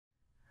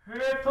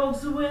Heard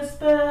folks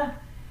whisper,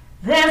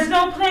 there's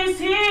no place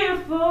here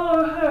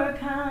for her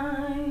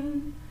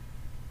kind.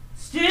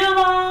 Still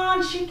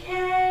on she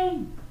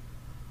came,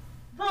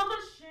 though the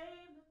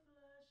shame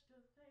that flushed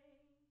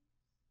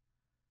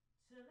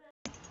her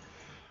face.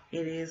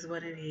 It is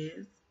what it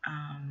is.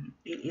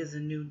 It is a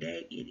new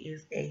day. It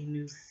is a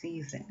new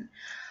season.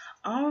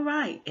 All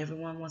right,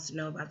 everyone wants to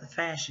know about the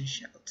fashion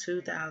show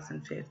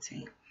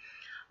 2015.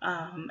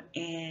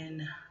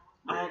 In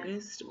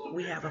August,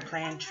 we have a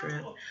planned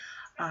trip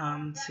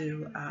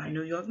to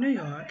New York, New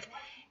York.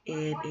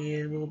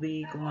 Will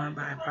be going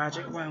by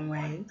Project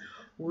Runway.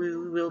 We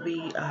will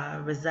be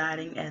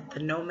residing at the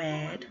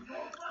Nomad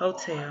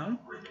Hotel.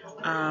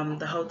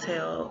 The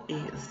hotel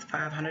is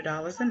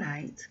 $500 a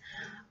night.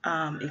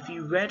 If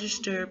you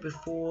register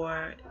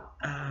before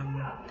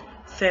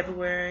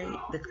February,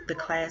 the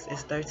class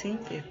is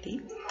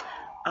 $13.50.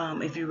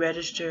 If you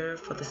register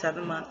for the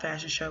 7-month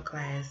fashion show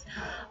class,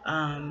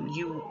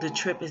 the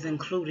trip is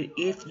included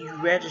if you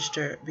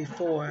register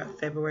before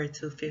February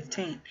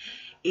 15th.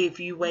 If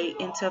you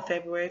wait until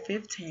February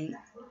 15th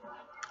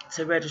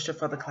to register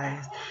for the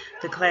class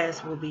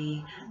will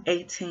be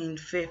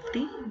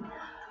 $18.50.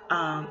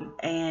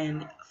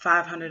 And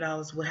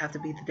 $500 would have to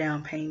be the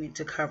down payment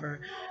to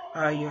cover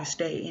your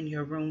stay and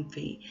your room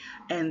fee.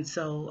 And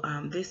so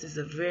this is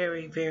a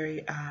very,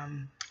 very,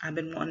 I've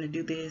been wanting to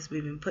do this.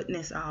 We've been putting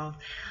this off.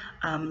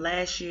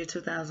 Last year,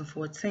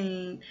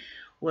 2014,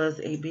 was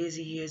a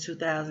busy year.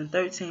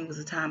 2013 was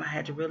the time I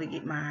had to really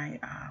get my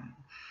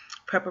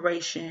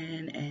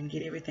preparation and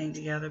get everything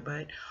together.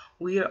 But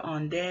we are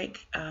on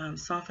deck.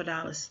 Sewing for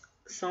Dollars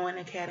Sewing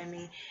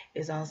Academy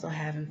is also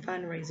having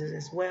fundraisers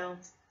as well.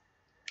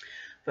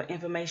 For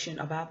information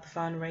about the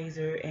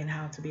fundraiser and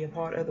how to be a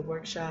part of the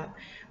workshop,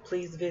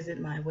 please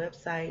visit my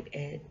website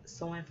at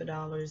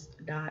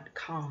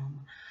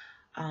sewingfordollars.com.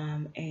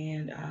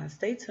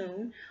 Stay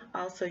tuned.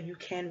 Also, you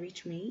can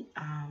reach me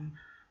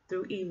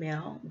through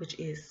email, which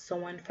is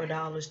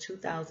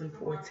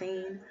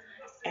sewingfordollars2014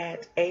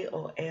 at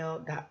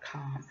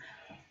AOL.com.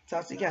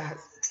 Talk to you guys.